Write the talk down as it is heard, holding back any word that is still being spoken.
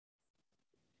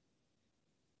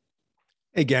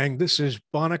Hey, gang, this is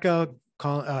Bonica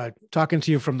talking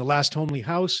to you from the last homely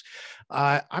house.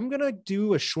 I'm going to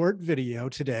do a short video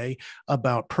today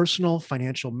about personal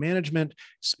financial management,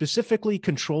 specifically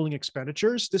controlling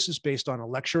expenditures. This is based on a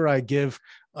lecture I give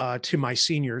to my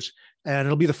seniors, and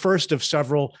it'll be the first of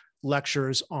several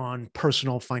lectures on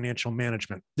personal financial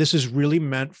management. This is really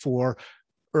meant for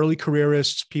early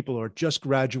careerists, people who are just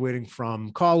graduating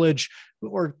from college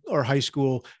or high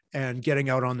school and getting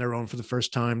out on their own for the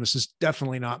first time. This is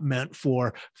definitely not meant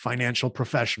for financial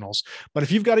professionals. But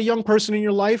if you've got a young person in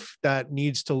your life that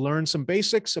needs to learn some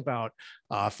basics about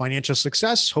financial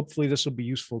success, hopefully this will be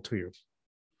useful to you.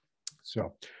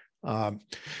 So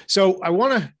I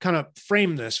want to kind of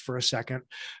frame this for a second.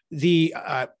 The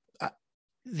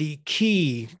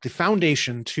key, the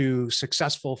foundation to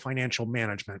successful financial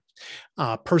management,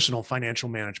 personal financial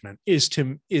management, is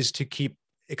to keep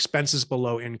expenses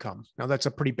below income. Now, that's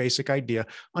a pretty basic idea.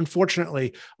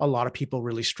 Unfortunately, a lot of people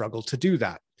really struggle to do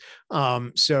that.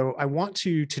 So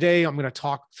today I'm going to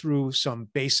talk through some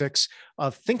basics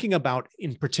of thinking about,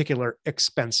 in particular,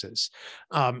 expenses.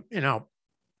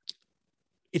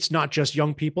 It's not just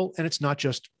young people, and it's not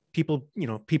just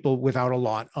people without a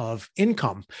lot of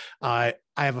income.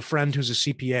 I have a friend who's a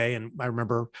CPA, and I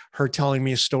remember her telling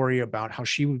me a story about how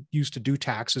she used to do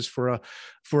taxes for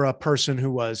a person who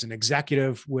was an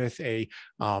executive with a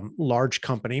large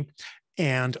company.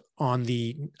 And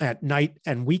at night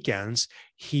and weekends,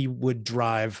 he would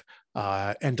drive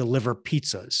and deliver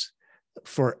pizzas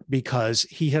because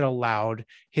he had allowed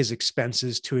his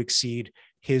expenses to exceed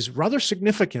his rather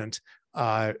significant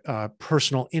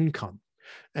personal income.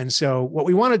 And so what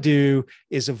we want to do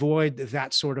is avoid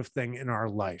that sort of thing in our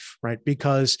life, right?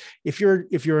 Because if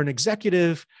you're an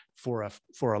executive for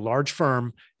a large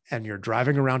firm and you're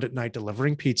driving around at night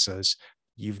delivering pizzas,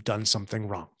 you've done something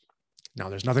wrong. Now,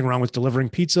 there's nothing wrong with delivering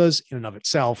pizzas in and of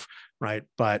itself, right?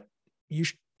 But you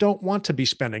don't want to be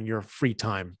spending your free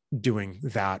time doing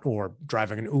that or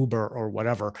driving an Uber or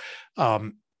whatever.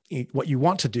 What you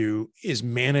want to do is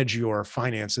manage your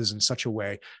finances in such a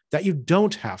way that you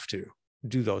don't have to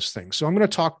do those things. So I'm going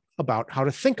to talk about how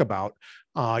to think about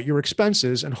your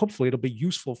expenses, and hopefully it'll be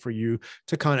useful for you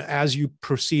to kind of, as you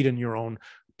proceed in your own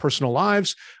personal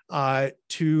lives,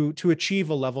 to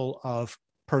achieve a level of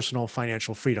personal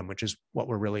financial freedom, which is what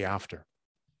we're really after.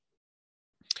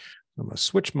 I'm going to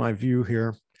switch my view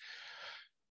here.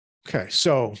 Okay,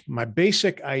 so my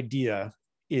basic idea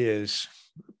is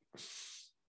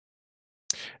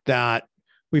that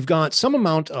we've got some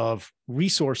amount of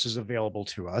resources available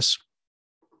to us,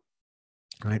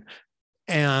 right?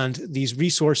 And these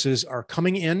resources are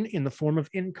coming in the form of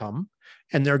income,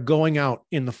 and they're going out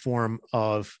in the form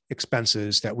of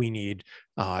expenses that we need.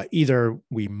 Either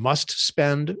we must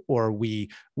spend or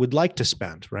we would like to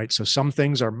spend, right? So some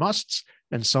things are musts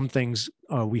and some things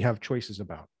we have choices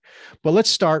about. But let's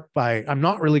start by, I'm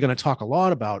not really going to talk a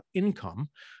lot about income,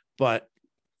 but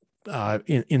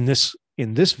in this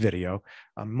video,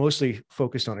 I'm mostly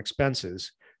focused on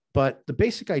expenses. But the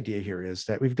basic idea here is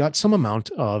that we've got some amount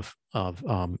of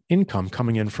income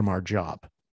coming in from our job.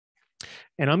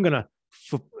 And I'm going to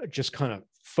just kind of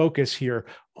focus here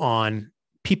on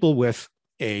people with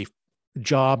a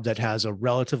job that has a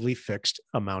relatively fixed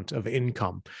amount of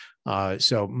income.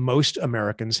 So most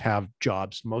Americans have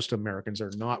jobs. Most Americans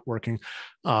are not working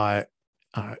on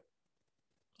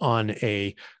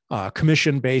a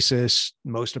commission basis.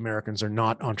 Most Americans are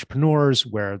not entrepreneurs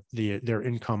where their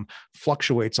income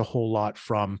fluctuates a whole lot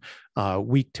from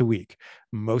week to week.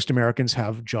 Most Americans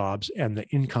have jobs and the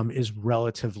income is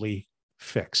relatively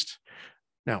fixed.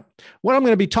 Now, what I'm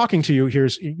going to be talking to you here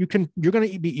is you're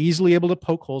going to be easily able to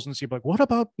poke holes and see, like, what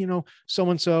about,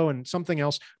 so-and-so and something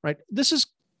else, right? This is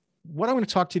what I'm going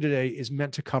to talk to you today is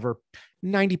meant to cover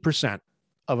 90%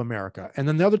 of America. And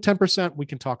then the other 10%, we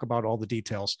can talk about all the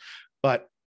details. But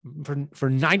for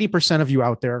 90% of you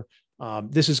out there,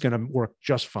 this is going to work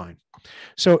just fine.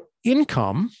 So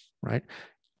income, right?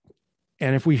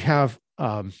 And if we have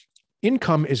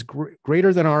income is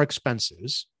greater than our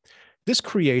expenses, this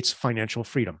creates financial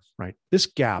freedom, right? This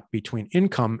gap between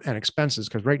income and expenses,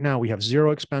 because right now we have zero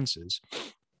expenses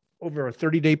over a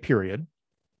 30-day period.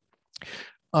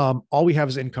 All we have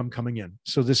is income coming in.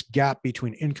 So this gap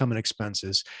between income and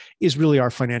expenses is really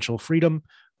our financial freedom,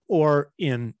 or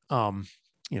in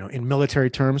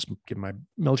military terms, given my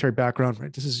military background,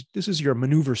 right? This is your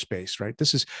maneuver space, right?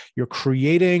 You're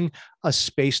creating a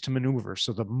space to maneuver.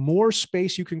 So the more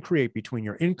space you can create between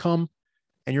your income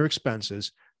and your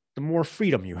expenses, the more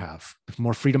freedom you have, the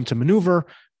more freedom to maneuver,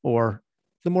 or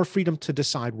the more freedom to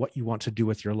decide what you want to do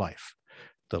with your life.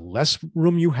 The less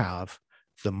room you have,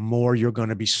 the more you're going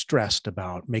to be stressed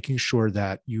about making sure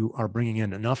that you are bringing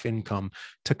in enough income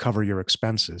to cover your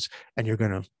expenses. And you're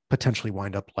going to potentially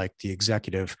wind up like the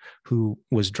executive who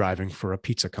was driving for a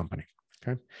pizza company.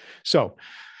 Okay. So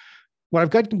what I've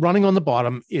got running on the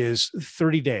bottom is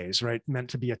 30 days, right? Meant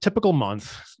to be a typical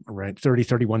month, right? 30,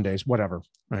 31 days, whatever,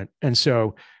 right? And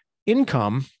so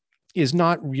income is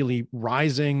not really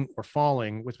rising or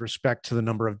falling with respect to the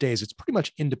number of days. It's pretty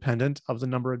much independent of the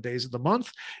number of days of the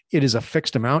month. It is a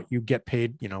fixed amount. You get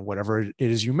paid, whatever it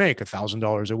is you make,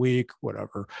 $1,000 a week,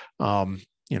 whatever,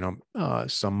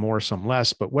 some more, some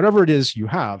less, but whatever it is you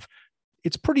have,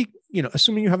 it's pretty,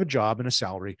 assuming you have a job and a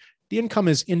salary, the income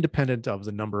is independent of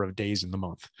the number of days in the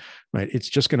month, right? It's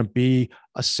just going to be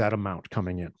a set amount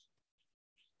coming in.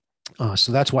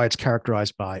 So that's why it's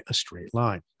characterized by a straight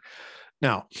line.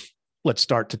 Now, let's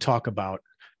start to talk about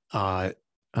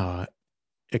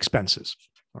expenses,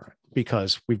 all right?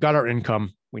 Because we've got our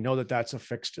income. We know that that's a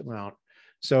fixed amount.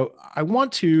 So I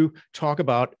want to talk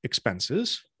about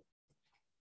expenses.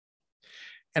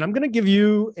 And I'm going to give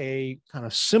you a kind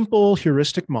of simple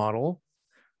heuristic model.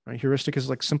 Right? Heuristic is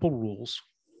like simple rules.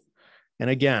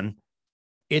 And again,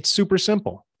 it's super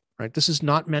simple, right? This is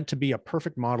not meant to be a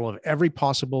perfect model of every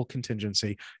possible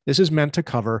contingency. This is meant to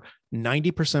cover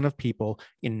 90% of people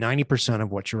in 90%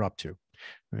 of what you're up to,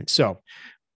 right? So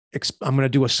I'm going to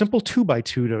do a simple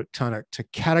 2x2 to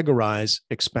categorize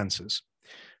expenses.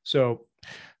 So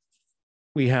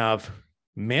we have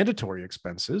mandatory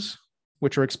expenses,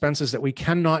 which are expenses that we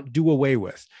cannot do away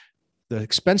with. The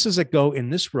expenses that go in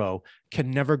this row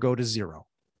can never go to zero,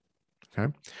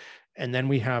 okay? And then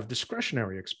we have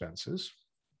discretionary expenses,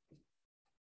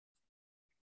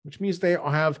 which means they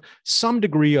have some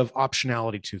degree of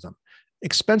optionality to them.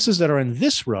 Expenses that are in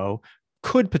this row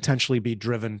could potentially be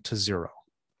driven to zero,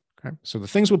 okay? So the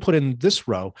things we'll put in this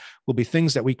row will be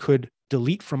things that we could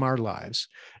delete from our lives.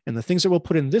 And the things that we'll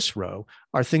put in this row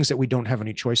are things that we don't have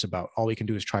any choice about. All we can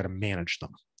do is try to manage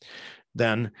them.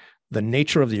 Then the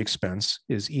nature of the expense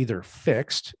is either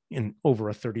fixed in over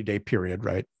a 30-day period,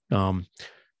 right?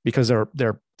 Because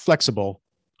they're flexible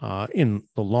in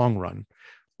the long run,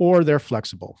 or they're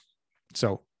flexible.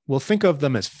 So we'll think of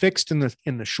them as fixed in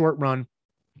the short run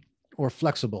or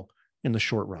flexible in the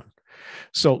short run.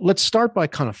 So let's start by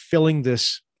kind of filling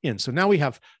this in. So now we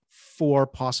have 4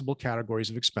 possible categories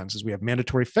of expenses. We have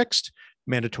mandatory fixed,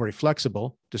 mandatory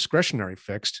flexible, discretionary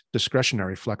fixed,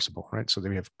 discretionary flexible, right? So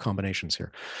we have combinations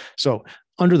here. So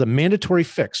under the mandatory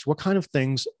fixed, what kind of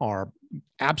things are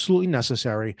absolutely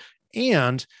necessary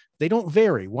and they don't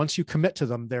vary? Once you commit to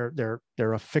them, they're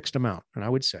a fixed amount. And I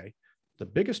would say the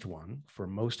biggest one for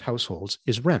most households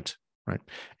is rent, right?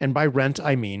 And by rent,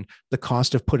 I mean the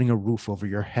cost of putting a roof over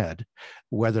your head,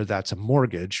 whether that's a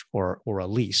mortgage or a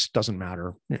lease, doesn't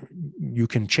matter. You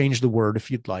can change the word if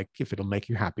you'd like, if it'll make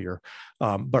you happier.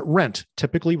 But rent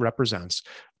typically represents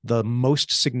the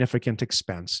most significant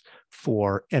expense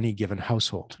for any given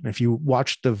household. And if you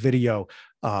watch the video,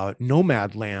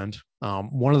 Nomadland,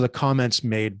 one of the comments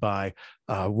made by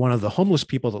one of the homeless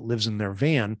people that lives in their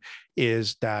van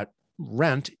is that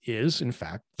rent is, in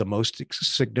fact, the most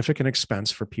significant expense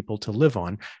for people to live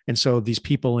on. And so these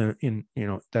people in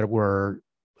that were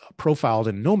profiled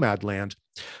in Nomadland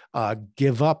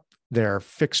give up their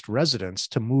fixed residence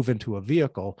to move into a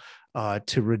vehicle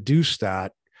to reduce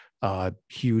that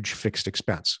huge fixed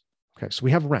expense. Okay, so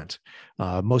we have rent.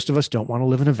 Most of us don't want to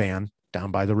live in a van down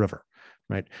by the river,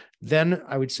 right? Then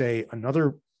I would say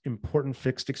another important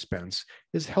fixed expense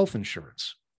is health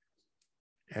insurance.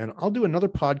 And I'll do another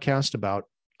podcast about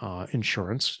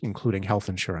insurance, including health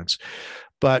insurance.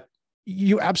 But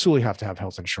you absolutely have to have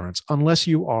health insurance unless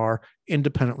you are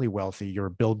independently wealthy. You're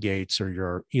Bill Gates or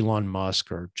you're Elon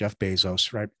Musk or Jeff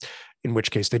Bezos, right? In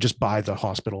which case they just buy the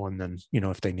hospital and then,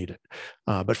 if they need it.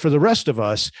 But for the rest of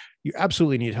us, you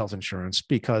absolutely need health insurance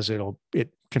because it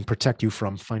can protect you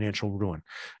from financial ruin.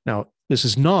 Now, this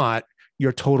is not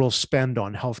your total spend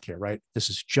on healthcare, right? This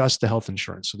is just the health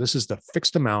insurance. So this is the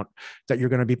fixed amount that you're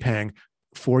going to be paying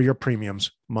for your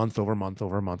premiums month over month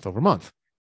over month over month.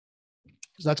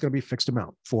 So that's going to be a fixed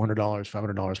amount, $400,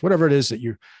 $500, whatever it is that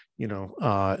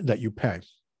that you pay.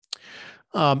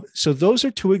 So those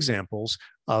are 2 examples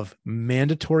of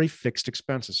mandatory fixed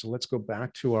expenses. So let's go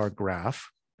back to our graph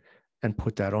and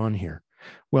put that on here.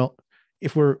 Well,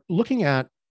 if we're looking at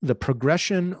the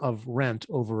progression of rent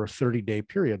over a 30-day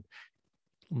period,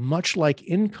 much like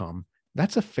income,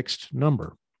 that's a fixed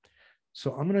number.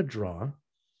 So I'm going to draw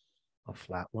a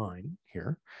flat line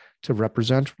here to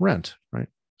represent rent, right?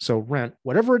 So rent,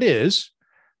 whatever it is,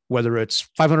 whether it's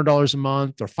 $500 a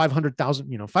month or $500,000,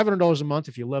 $500 a month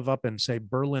if you live up in, say,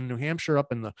 Berlin, New Hampshire,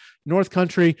 up in the North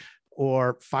Country,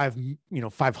 or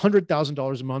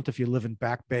 $500,000 a month if you live in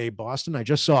Back Bay, Boston. I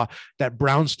just saw that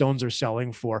brownstones are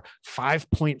selling for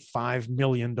 $5.5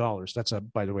 million.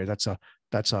 By the way, that's a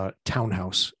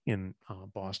townhouse in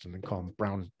Boston. They call them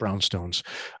brownstones.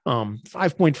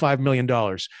 $5.5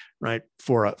 million, right,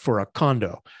 for a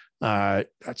condo.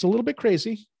 That's a little bit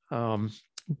crazy,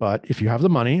 but if you have the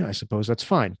money, I suppose that's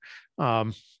fine.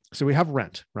 So we have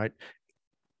rent, right?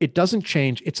 It doesn't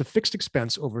change. It's a fixed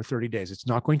expense over 30 days. It's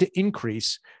not going to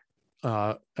increase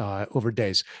over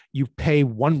days. You pay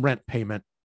one rent payment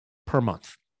per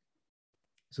month.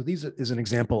 So these is an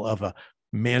example of a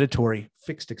mandatory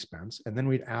fixed expense. And then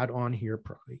we'd add on here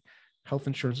probably health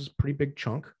insurance is a pretty big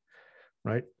chunk,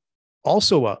 right?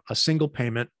 Also a single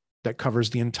payment that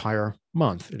covers the entire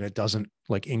month, and it doesn't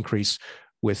like increase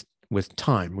with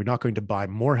time. We're not going to buy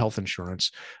more health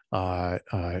insurance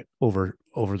over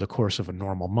the course of a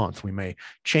normal month. We may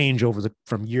change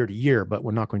from year to year, but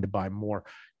we're not going to buy more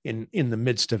in the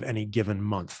midst of any given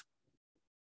month.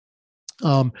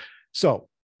 So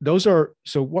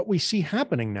what we see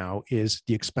happening now is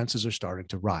the expenses are starting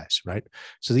to rise, right?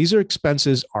 So these are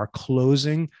expenses are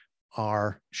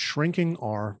shrinking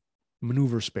our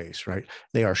maneuver space, right?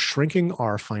 They are shrinking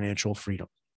our financial freedom.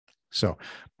 So,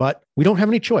 but we don't have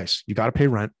any choice. You got to pay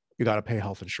rent. You got to pay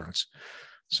health insurance.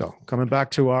 So coming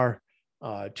back to our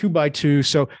 2x2.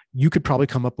 So you could probably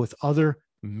come up with other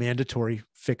mandatory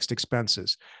fixed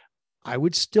expenses. I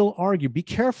would still argue, be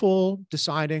careful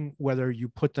deciding whether you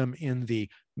put them in the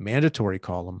mandatory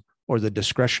column or the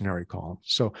discretionary column.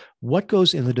 So what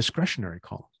goes in the discretionary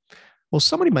column? Well,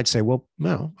 somebody might say, well,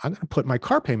 no, I'm going to put my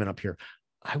car payment up here.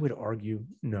 I would argue,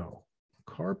 no,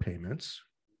 car payments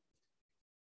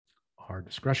are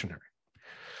discretionary.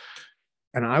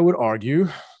 And I would argue,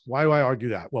 why do I argue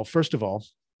that? Well, first of all,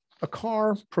 a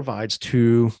car provides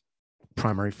two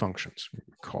primary functions.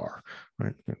 Car,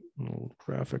 right? A little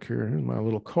graphic here. Here's my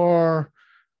little car,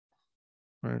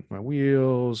 right? My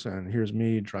wheels, and here's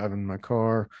me driving my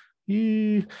car.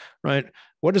 Right?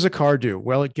 What does a car do?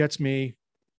 Well, it gives me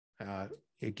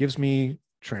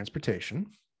transportation.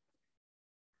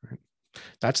 Right?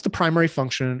 That's the primary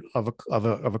function of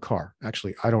a car.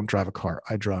 Actually, I don't drive a car.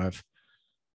 I drive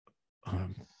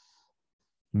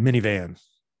minivan.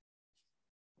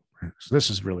 So this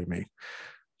is really me.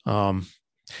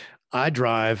 I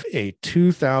drive a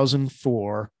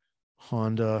 2004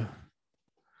 Honda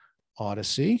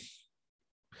Odyssey.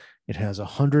 It has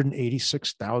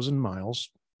 186,000 miles,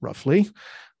 roughly,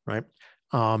 right?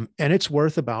 And it's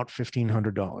worth about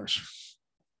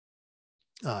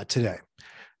 $1,500 today.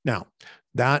 Now,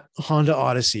 that Honda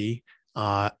Odyssey,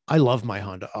 I love my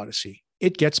Honda Odyssey.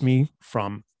 It gets me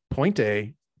from point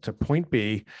A to point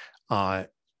B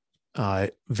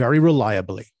very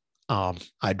reliably.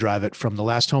 I drive it from the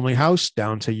last homely house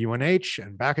down to UNH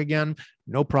and back again,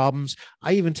 no problems.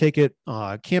 I even take it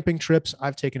camping trips.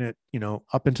 I've taken it,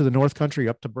 up into the North Country,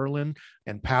 up to Berlin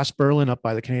and past Berlin, up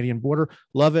by the Canadian border.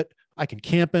 Love it. I can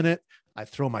camp in it. I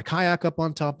throw my kayak up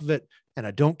on top of it, and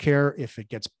I don't care if it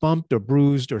gets bumped or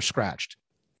bruised or scratched.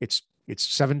 It's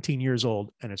 17 years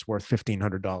old and it's worth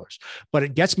 $1,500, but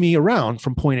it gets me around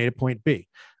from point A to point B.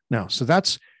 Now,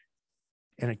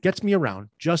 and it gets me around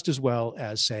just as well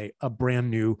as, say, a brand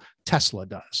new Tesla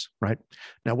does, right?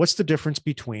 Now, what's the difference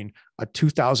between a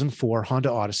 2004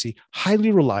 Honda Odyssey,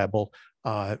 highly reliable,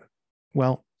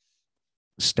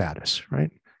 status,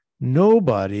 right?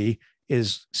 Nobody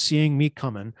is seeing me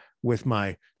coming with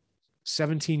my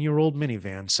 17-year-old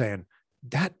minivan saying,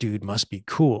 that dude must be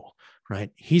cool,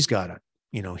 right? He's got a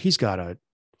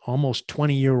almost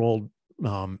 20-year-old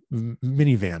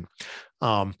minivan.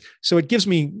 So it gives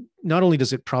me, not only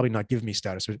does it probably not give me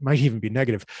status, it might even be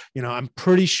negative. I'm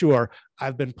pretty sure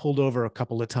I've been pulled over a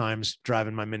couple of times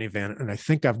driving my minivan, and I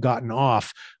think I've gotten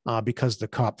off because the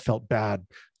cop felt bad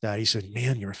that he said,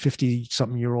 man, you're a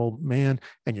 50-something-year-old man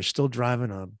and you're still driving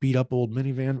a beat up old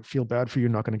minivan. Feel bad for you.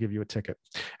 Not going to give you a ticket.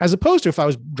 As opposed to if I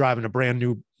was driving a brand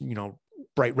new,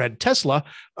 bright red Tesla,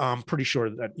 I'm pretty sure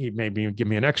that he'd maybe give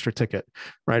me an extra ticket,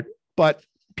 right? But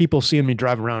people seeing me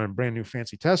drive around in a brand new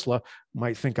fancy Tesla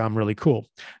might think I'm really cool.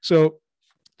 So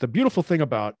the beautiful thing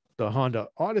about the Honda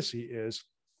Odyssey is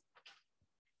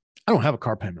I don't have a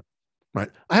car payment, right?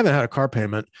 I haven't had a car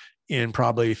payment in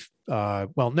probably,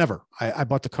 never. I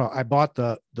bought the car. I bought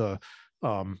the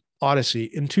Odyssey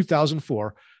in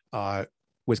 2004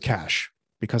 with cash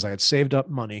because I had saved up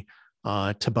money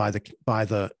to buy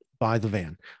the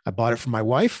van. I bought it for my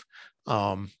wife.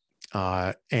 And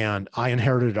I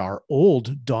inherited our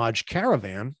old Dodge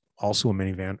Caravan, also a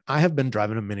minivan. I have been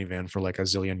driving a minivan for like a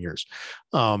zillion years.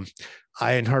 I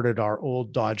inherited our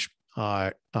old Dodge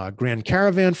Grand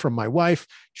Caravan from my wife.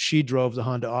 She drove the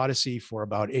Honda Odyssey for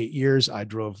about 8 years. I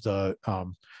drove for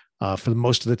the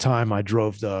most of the time, I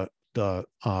drove the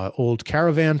old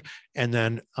Caravan. And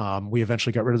then we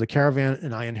eventually got rid of the Caravan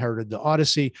and I inherited the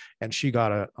Odyssey, and she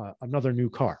got another new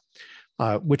car,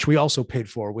 which we also paid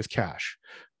for with cash,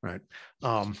 right?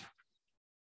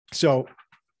 So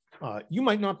you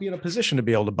might not be in a position to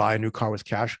be able to buy a new car with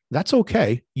cash. That's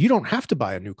okay. You don't have to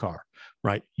buy a new car,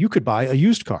 right? You could buy a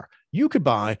used car. You could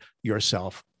buy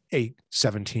yourself a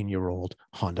 17-year-old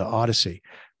Honda Odyssey,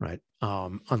 right?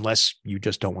 Unless you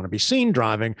just don't want to be seen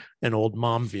driving an old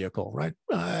mom vehicle, right?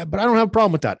 But I don't have a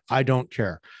problem with that. I don't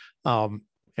care. And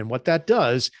what that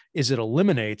does is it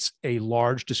eliminates a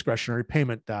large discretionary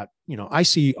payment that, I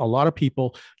see a lot of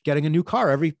people getting a new car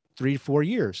every 3 to 4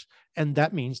 years. And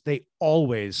that means they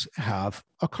always have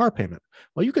a car payment.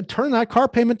 Well, you could turn that car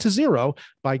payment to zero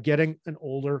by getting an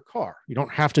older car. You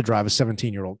don't have to drive a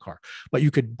 17-year-old car, but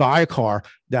you could buy a car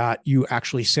that you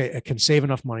actually can save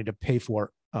enough money to pay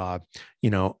for, out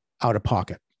of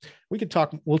pocket.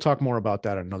 We'll talk more about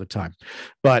that another time.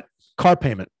 But car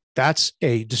payment,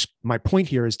 my point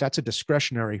here is that's a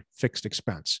discretionary fixed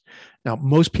expense. Now,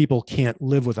 most people can't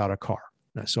live without a car.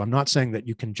 So I'm not saying that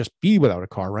you can just be without a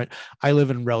car, right? I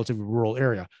live in a relatively rural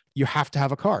area. You have to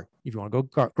have a car. If you want to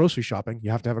go grocery shopping,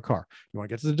 you have to have a car. You want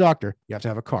to get to the doctor, you have to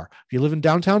have a car. If you live in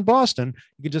downtown Boston,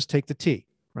 you can just take the T,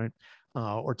 right?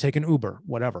 Or take an Uber,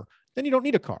 whatever. Then you don't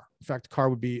need a car. In fact, a car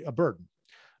would be a burden.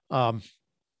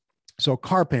 So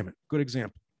car payment, good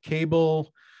example.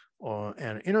 Cable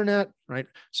and internet, right?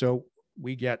 So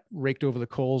we get raked over the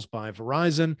coals by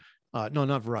Verizon. No,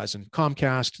 not Verizon,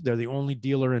 Comcast. They're the only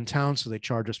dealer in town, so they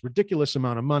charge us ridiculous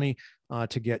amount of money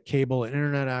to get cable and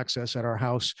internet access at our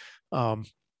house.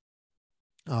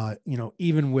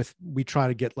 Even we try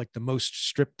to get like the most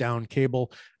stripped down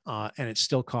cable, and it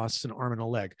still costs an arm and a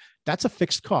leg. That's a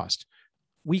fixed cost.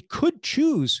 We could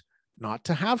choose not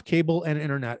to have cable and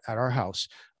internet at our house.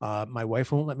 My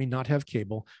wife won't let me not have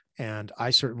cable, and I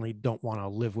certainly don't want to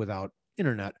live without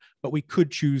internet, but we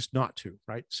could choose not to,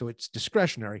 right? So it's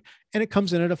discretionary and it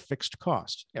comes in at a fixed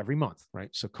cost every month, right?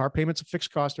 So car payment's a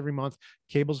fixed cost every month,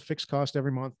 cable's a fixed cost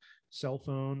every month, cell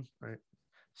phone, right?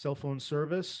 Cell phone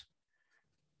service,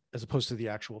 as opposed to the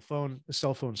actual phone, the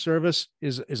cell phone service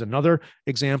is another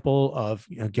example of,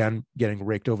 again, getting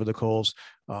raked over the coals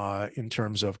in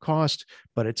terms of cost,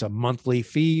 but it's a monthly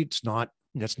fee. It's not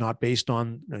based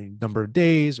on the number of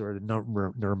days or the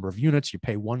number of units. You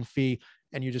pay one fee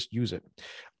and you just use it.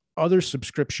 Other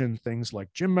subscription things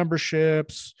like gym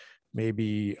memberships,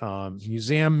 maybe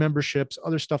museum memberships,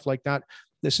 other stuff like that.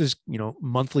 This is,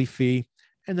 monthly fee.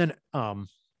 And then,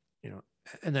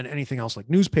 and then anything else like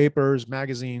newspapers,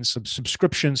 magazines,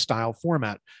 subscription style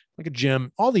format, like a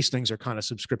gym, all these things are kind of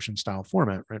subscription style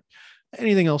format, right?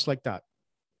 Anything else like that.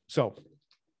 So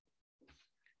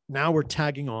now we're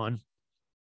tagging on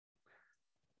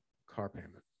car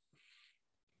payment.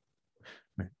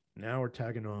 Right. Now we're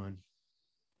tagging on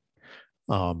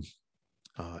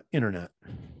internet.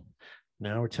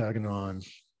 Now we're tagging on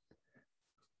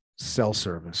cell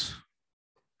service,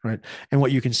 right? And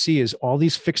what you can see is all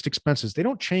these fixed expenses, they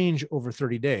don't change over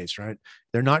 30 days, right?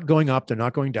 They're not going up, they're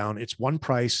not going down. It's one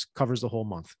price, covers the whole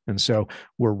month. And so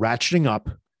we're ratcheting up,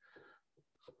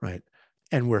 right?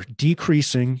 And we're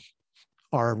decreasing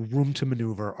our room to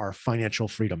maneuver, our financial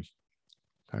freedom.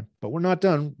 Okay. But we're not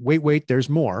done. Wait, there's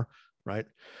more, right?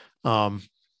 I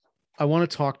want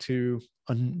to talk to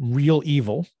a real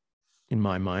evil in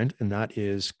my mind, and that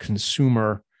is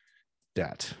consumer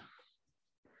debt.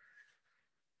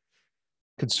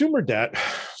 Consumer debt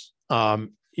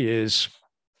is,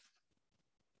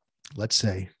 let's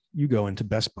say you go into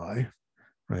Best Buy,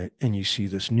 right? And you see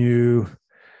this new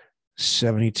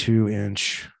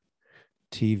 72-inch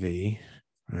TV,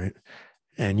 right?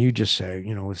 And you just say,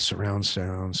 with surround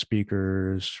sound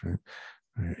speakers, right?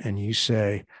 And you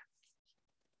say,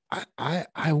 I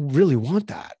really want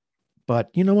that. But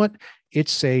you know what?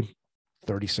 It's say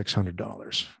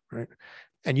 $3,600, right?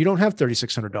 And you don't have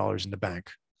 $3,600 in the bank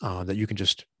that you can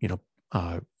just,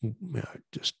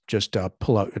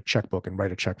 pull out a checkbook and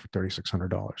write a check for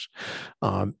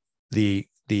 $3,600.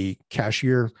 The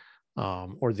cashier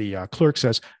or the clerk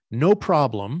says, no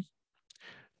problem.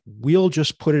 We'll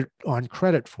just put it on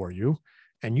credit for you,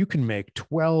 and you can make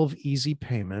 12 easy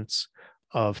payments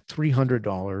of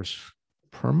 $300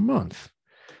 per month.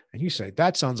 And you say,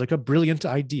 that sounds like a brilliant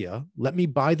idea. Let me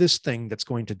buy this thing that's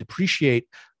going to depreciate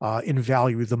in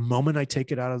value the moment I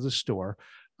take it out of the store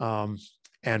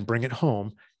and bring it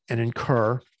home and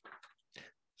incur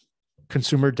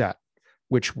consumer debt,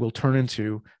 which will turn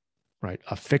into, right,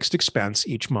 a fixed expense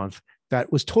each month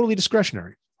that was totally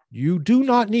discretionary. You do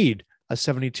not need a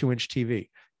 72-inch TV.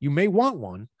 You may want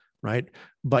one, right?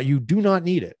 But you do not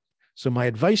need it. So my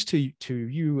advice to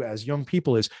you as young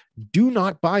people is do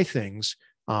not buy things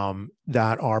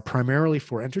that are primarily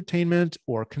for entertainment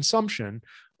or consumption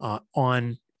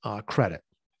on credit,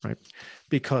 right?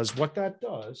 Because what that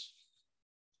does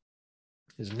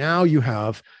is now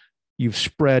you've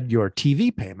spread your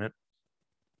TV payment,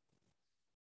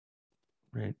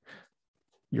 right?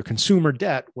 Your consumer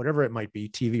debt, whatever it might be,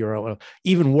 TV or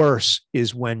even worse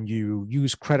is when you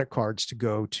use credit cards to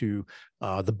go to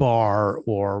the bar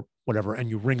or whatever, and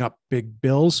you ring up big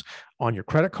bills on your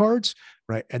credit cards,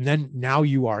 right? And then now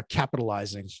you are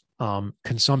capitalizing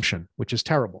consumption, which is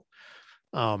terrible.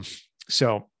 And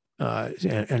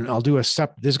I'll do I'm going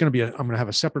to have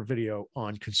a separate video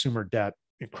on consumer debt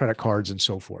and credit cards and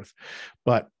so forth.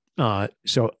 But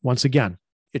so once again,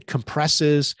 it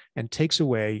compresses and takes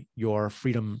away your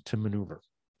freedom to maneuver.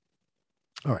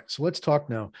 All right, so let's talk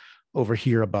now over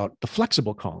here about the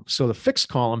flexible column. So the fixed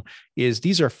column is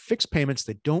these are fixed payments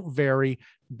that don't vary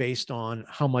based on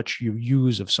how much you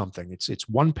use of something. It's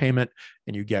one payment,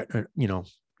 and you get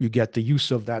you get the use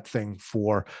of that thing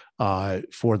for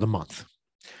the month.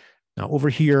 Now over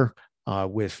here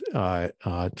with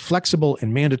flexible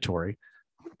and mandatory,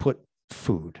 I'm going to put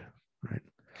food. Right,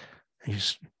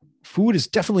 food is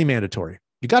definitely mandatory.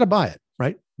 You got to buy it,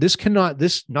 right?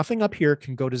 Nothing up here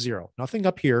can go to zero. Nothing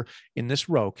up here in this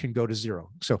row can go to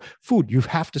zero. So food, you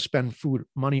have to spend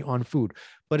money on food,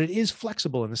 but it is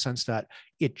flexible in the sense that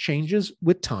it changes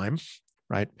with time,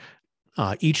 right?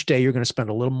 Each day you're going to spend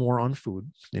a little more on food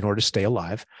in order to stay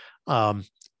alive.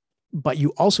 But you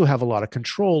also have a lot of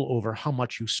control over how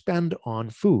much you spend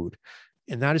on food.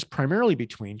 And that is primarily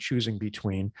choosing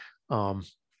between,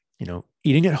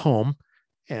 eating at home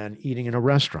and eating in a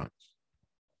restaurant.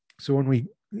 So I'm going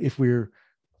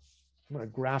to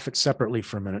graph it separately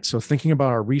for a minute. So thinking about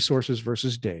our resources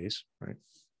versus days, right?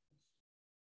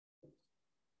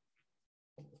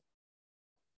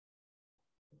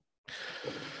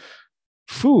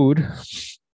 Food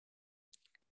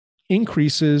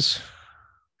increases,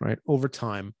 right, over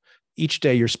time. Each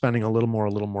day you're spending a little more,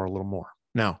 a little more, a little more.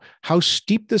 Now, how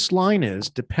steep this line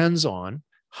is depends on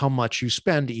how much you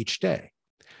spend each day.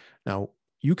 Now,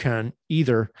 you can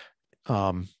either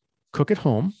cook at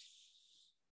home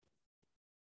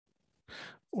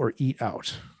or eat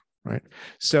out, right?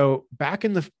 So back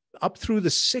up through the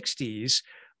 60s,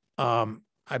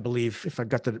 I believe, if I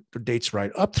got the dates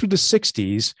right, up through the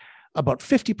 60s, about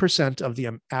 50% of the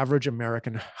average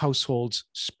American household's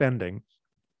spending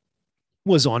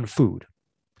was on food.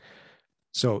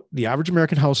 So the average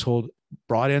American household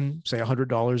brought in, say,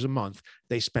 $100 a month.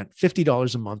 They spent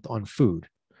 $50 a month on food.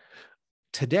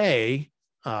 Today,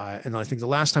 and I think the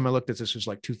last time I looked at this was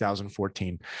like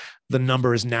 2014, the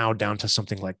number is now down to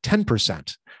something like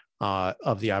 10%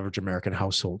 of the average American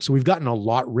household. So we've gotten a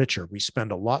lot richer. We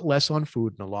spend a lot less on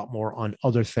food and a lot more on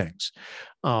other things.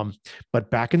 But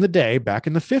back in the day, back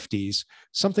in the 50s,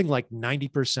 something like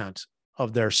 90%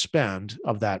 of their spend,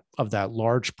 of that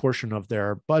large portion of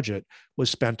their budget, was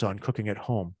spent on cooking at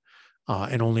home.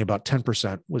 And only about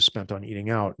 10% was spent on eating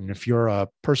out. And if you're a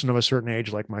person of a certain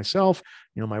age like myself,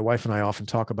 my wife and I often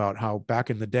talk about how back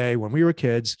in the day when we were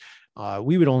kids,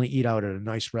 we would only eat out at a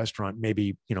nice restaurant,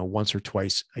 maybe, once or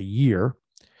twice a year.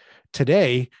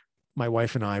 Today, my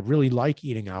wife and I really like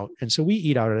eating out. And so we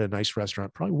eat out at a nice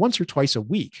restaurant probably once or twice a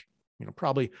week,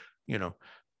 probably,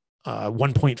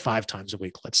 1.5 times a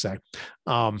week, let's say.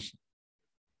 And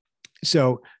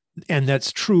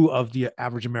that's true of the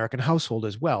average American household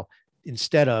as well.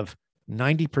 Instead of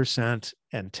 90%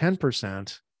 and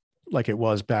 10%, like it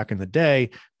was back in the day,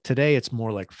 today it's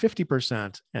more like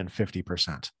 50% and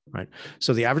 50%, right?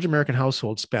 So the average American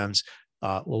household spends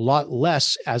a lot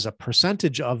less as a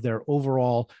percentage of their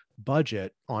overall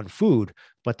budget on food,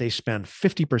 but they spend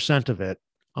 50% of it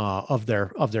of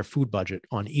their food budget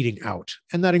on eating out.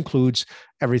 And that includes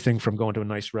everything from going to a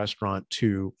nice restaurant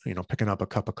to, picking up a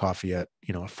cup of coffee at,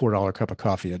 a $4 cup of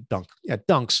coffee at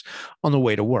Dunk's on the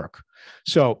way to work.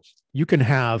 So you can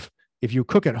have, if you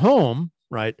cook at home,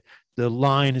 right, the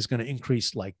line is going to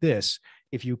increase like this.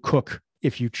 If you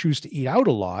choose to eat out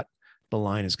a lot, the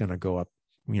line is going to go up,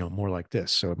 more like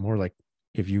this. So more like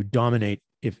if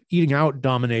eating out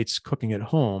dominates cooking at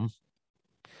home,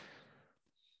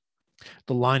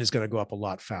 the line is going to go up a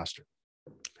lot faster.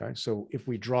 Okay. So if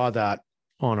we draw that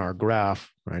on our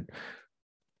graph, right,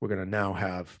 we're going to now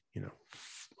have,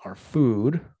 our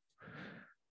food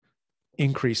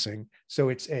increasing. So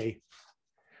it's a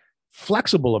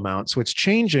flexible amount. So it's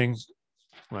changing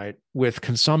right, with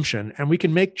consumption, and we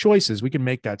can make choices. We can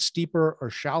make that steeper or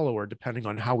shallower depending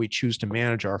on how we choose to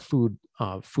manage our food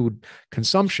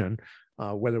consumption,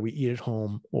 whether we eat at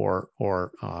home or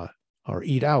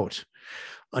eat out.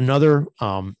 Another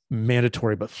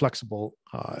mandatory but flexible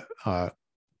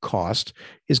cost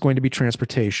is going to be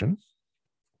transportation,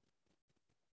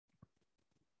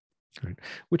 right,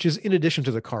 which is in addition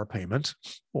to the car payment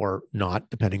or not,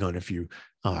 depending on if you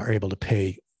are able to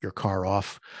pay your car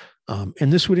off.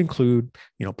 And this would include,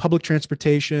 public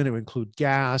transportation. It would include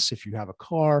gas if you have a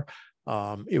car.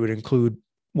 It would include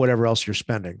whatever else you're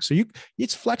spending. So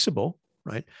it's flexible,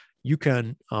 right? You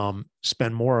can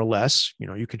spend more or less.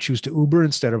 You could choose to Uber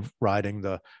instead of riding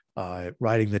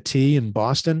the T in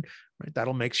Boston. Right?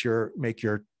 That'll make your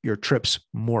trips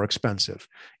more expensive.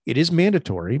 It is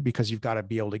mandatory because you've got to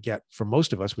be able to get. For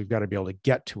most of us, we've got to be able to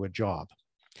get to a job.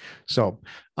 So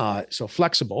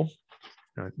flexible.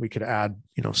 We could add,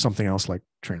 something else like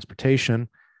transportation.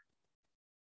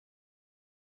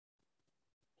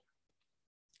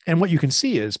 And what you can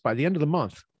see is by the end of the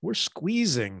month, we're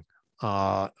squeezing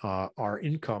our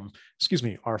income,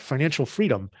 our financial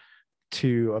freedom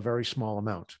to a very small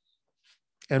amount.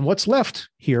 And what's left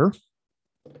here,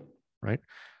 right?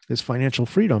 This financial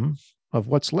freedom of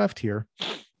what's left here,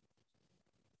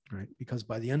 right? Because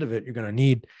by the end of it, you're going to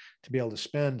need to be able to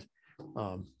spend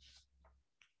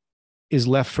is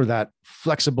left for that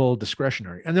flexible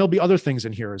discretionary. And there'll be other things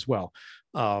in here as well.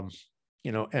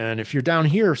 And if you're down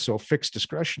here, so fixed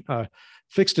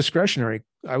discretionary,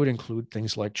 I would include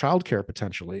things like childcare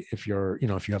potentially if you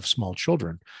have small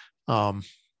children. And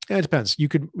it depends. You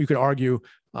could argue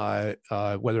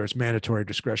whether it's mandatory,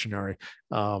 discretionary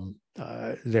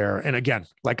there. And again,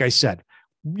 like I said,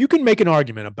 you can make an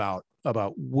argument about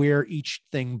where each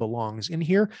thing belongs in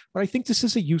here, but I think this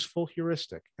is a useful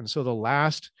heuristic. And so the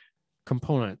last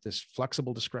component, this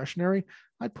flexible discretionary,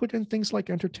 I'd put in things like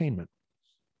entertainment.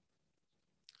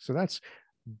 So that's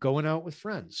going out with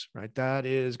friends, right? That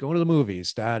is going to the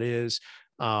movies. That is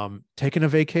taking a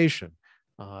vacation.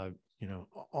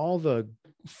 All the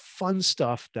fun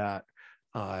stuff that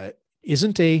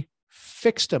isn't a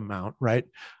fixed amount, right?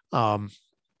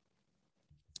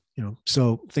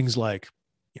 So things like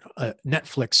a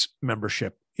Netflix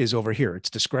membership is over here.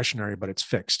 It's discretionary, but it's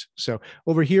fixed. So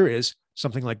over here is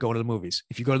something like going to the movies.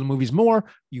 If you go to the movies more,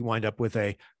 you wind up with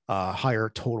a higher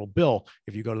total bill.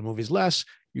 If you go to the movies less,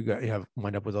 you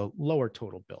wind up with a lower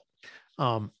total bill.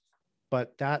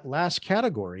 But that last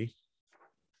category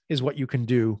is what you can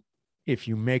do if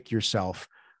you make yourself,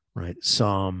 right,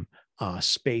 some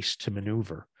space to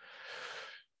maneuver.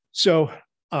 So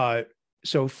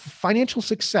financial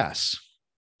success,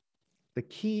 the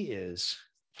key is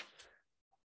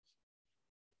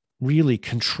really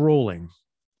controlling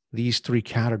these three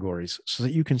categories so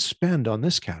that you can spend on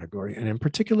this category, and in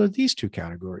particular, these two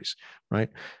categories, right?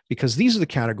 Because these are the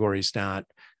categories that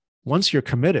once you're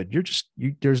committed,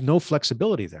 there's no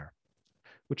flexibility there,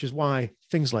 which is why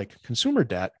things like consumer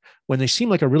debt, when they seem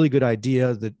like a really good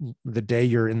idea, the day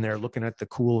you're in there looking at the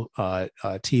cool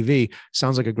TV,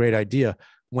 sounds like a great idea.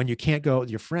 When you can't go out with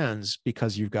your friends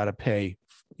because you've got to pay,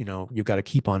 you've got to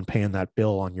keep on paying that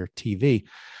bill on your TV,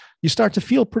 you start to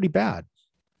feel pretty bad.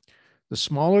 The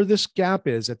smaller this gap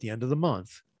is at the end of the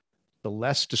month, the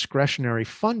less discretionary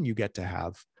fun you get to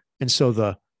have. And so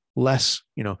the less,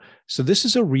 so this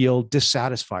is a real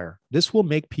dissatisfier. This will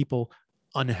make people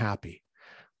unhappy.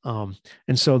 And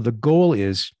so the goal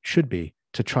should be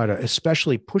to try to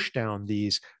especially push down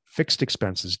these fixed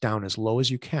expenses down as low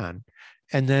as you can,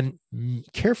 and then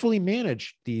carefully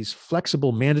manage these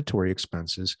flexible mandatory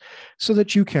expenses so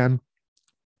that you can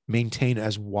maintain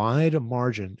as wide a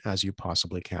margin as you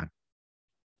possibly can.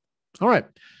 All right.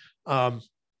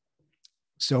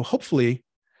 So hopefully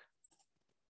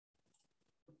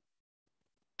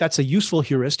that's a useful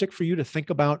heuristic for you to think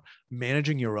about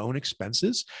managing your own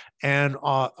expenses. And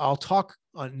I'll talk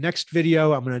next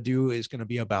video I'm going to do is going to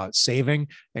be about saving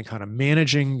and kind of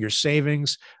managing your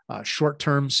savings,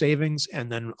 short-term savings. And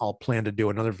then I'll plan to do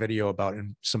another video about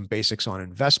some basics on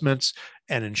investments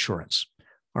and insurance.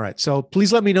 All right. So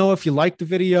please let me know if you liked the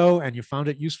video and you found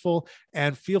it useful,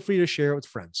 and feel free to share it with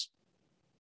friends.